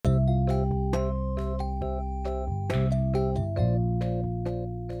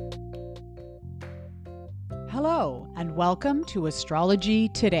and welcome to Astrology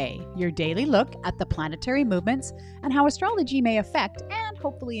Today, your daily look at the planetary movements and how astrology may affect and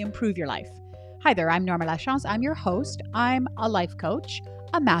hopefully improve your life. Hi there, I'm Norma Lachance. I'm your host. I'm a life coach,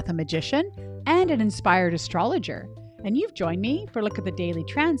 a mathemagician, and an inspired astrologer. And you've joined me for a look at the daily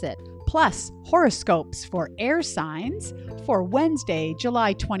transit, plus horoscopes for air signs for Wednesday,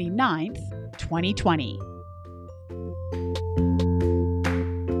 July 29th, 2020.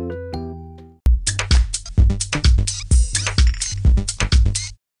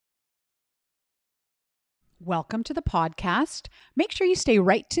 Welcome to the podcast. Make sure you stay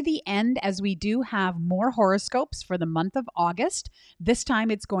right to the end as we do have more horoscopes for the month of August. This time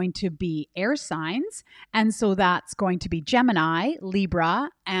it's going to be air signs. And so that's going to be Gemini, Libra,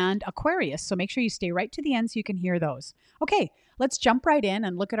 and Aquarius. So make sure you stay right to the end so you can hear those. Okay, let's jump right in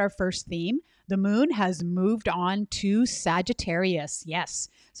and look at our first theme. The moon has moved on to Sagittarius. Yes.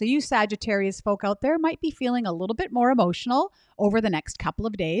 So you Sagittarius folk out there might be feeling a little bit more emotional over the next couple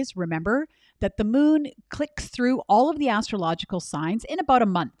of days. Remember that the moon clicks through all of the astrological signs in about a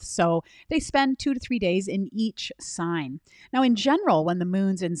month. So they spend 2 to 3 days in each sign. Now, in general, when the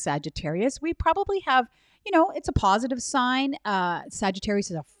moon's in Sagittarius, we probably have, it's a positive sign. Sagittarius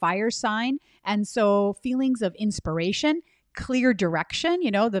is a fire sign. And so feelings of inspiration, clear direction,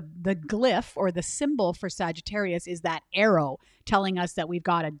 the glyph or the symbol for Sagittarius is that arrow telling us that we've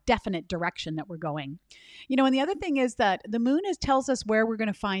got a definite direction that we're going. And the other thing is that the moon tells us where we're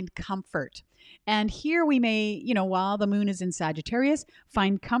going to find comfort. And here we may, while the moon is in Sagittarius,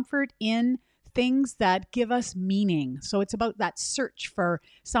 find comfort in things that give us meaning. So it's about that search for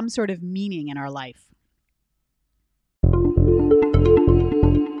some sort of meaning in our life.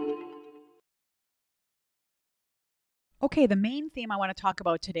 Okay, the main theme I want to talk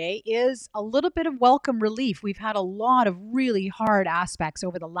about today is a little bit of welcome relief. We've had a lot of really hard aspects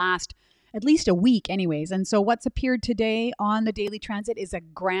over the last, at least a week anyways. And so what's appeared today on the daily transit is a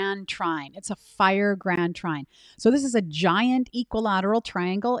grand trine. It's a fire grand trine. So this is a giant equilateral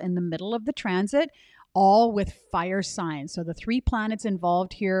triangle in the middle of the transit, all with fire signs. So the 3 planets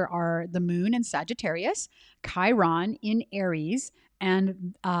involved here are the moon in Sagittarius, Chiron in Aries,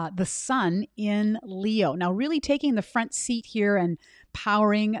 and the sun in Leo. Now, really taking the front seat here and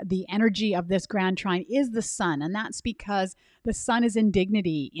powering the energy of this grand trine is the sun. And that's because the sun is in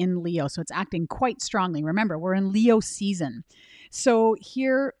dignity in Leo. So it's acting quite strongly. Remember, we're in Leo season. So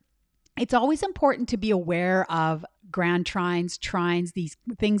here, it's always important to be aware of grand trines, these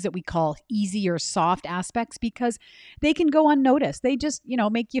things that we call easy or soft aspects, because they can go unnoticed. They just,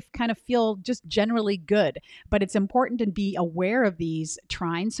 make you kind of feel just generally good. But it's important to be aware of these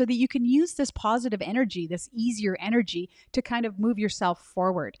trines so that you can use this positive energy, this easier energy to kind of move yourself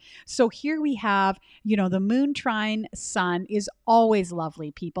forward. So here we have, the moon trine sun is always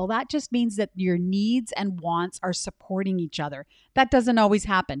lovely, people. That just means that your needs and wants are supporting each other. That doesn't always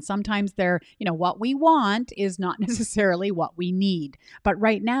happen. Sometimes they're, what we want is not necessarily what we need. But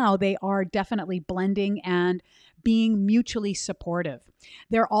right now, they are definitely blending and being mutually supportive.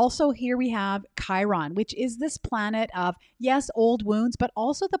 They're also, here we have Chiron, which is this planet of, yes, old wounds, but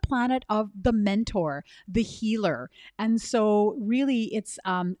also the planet of the mentor, the healer. And so really it's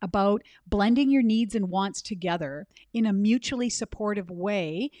about blending your needs and wants together in a mutually supportive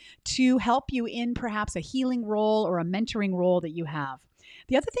way to help you in perhaps a healing role or a mentoring role that you have.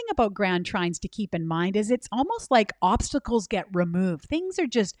 The other thing about grand trines to keep in mind is it's almost like obstacles get removed. Things are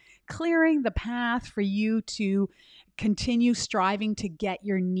just clearing the path for you to continue striving to get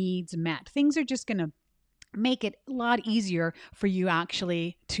your needs met. Things are just going to make it a lot easier for you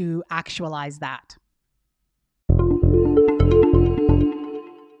actually to actualize that.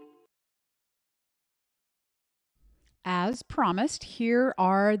 As promised, here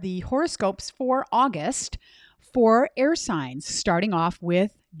are the horoscopes for August for air signs, starting off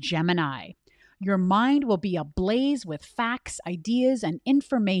with Gemini. Your mind will be ablaze with facts, ideas, and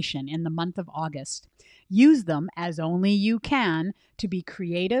information in the month of August. Use them as only you can to be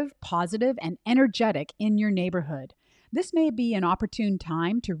creative, positive, and energetic in your neighborhood. This may be an opportune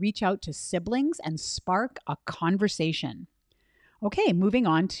time to reach out to siblings and spark a conversation. Okay, moving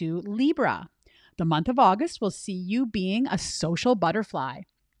on to Libra. The month of August will see you being a social butterfly.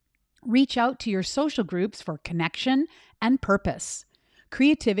 Reach out to your social groups for connection and purpose.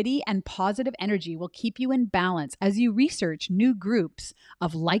 Creativity and positive energy will keep you in balance as you research new groups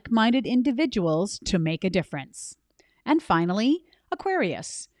of like-minded individuals to make a difference. And finally,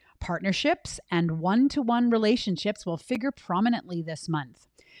 Aquarius. Partnerships and one-to-one relationships will figure prominently this month.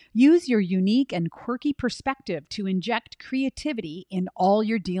 Use your unique and quirky perspective to inject creativity in all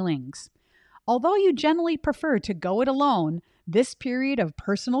your dealings. Although you generally prefer to go it alone, This period of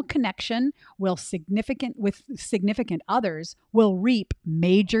personal connection with significant others will reap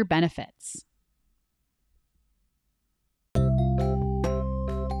major benefits.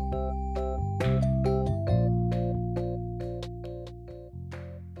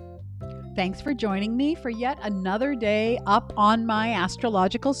 Thanks for joining me for yet another day up on my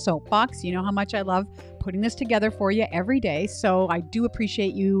astrological soapbox. You know how much I love putting this together for you every day, so I do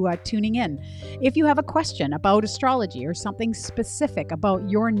appreciate you tuning in. If you have a question about astrology or something specific about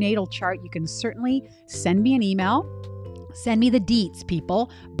your natal chart, you can certainly send me an email. Send me the deets, people.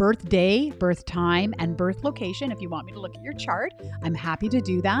 Birth day, birth time, and birth location. If you want me to look at your chart, I'm happy to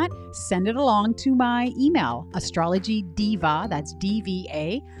do that. Send it along to my email, astrologydiva, that's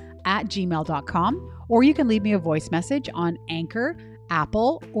DVA, @gmail.com, or you can leave me a voice message on Anchor,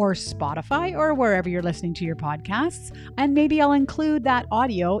 Apple, or Spotify, or wherever you're listening to your podcasts, and maybe I'll include that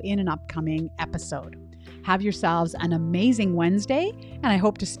audio in an upcoming episode. Have yourselves an amazing Wednesday, and I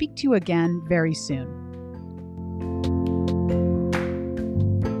hope to speak to you again very soon.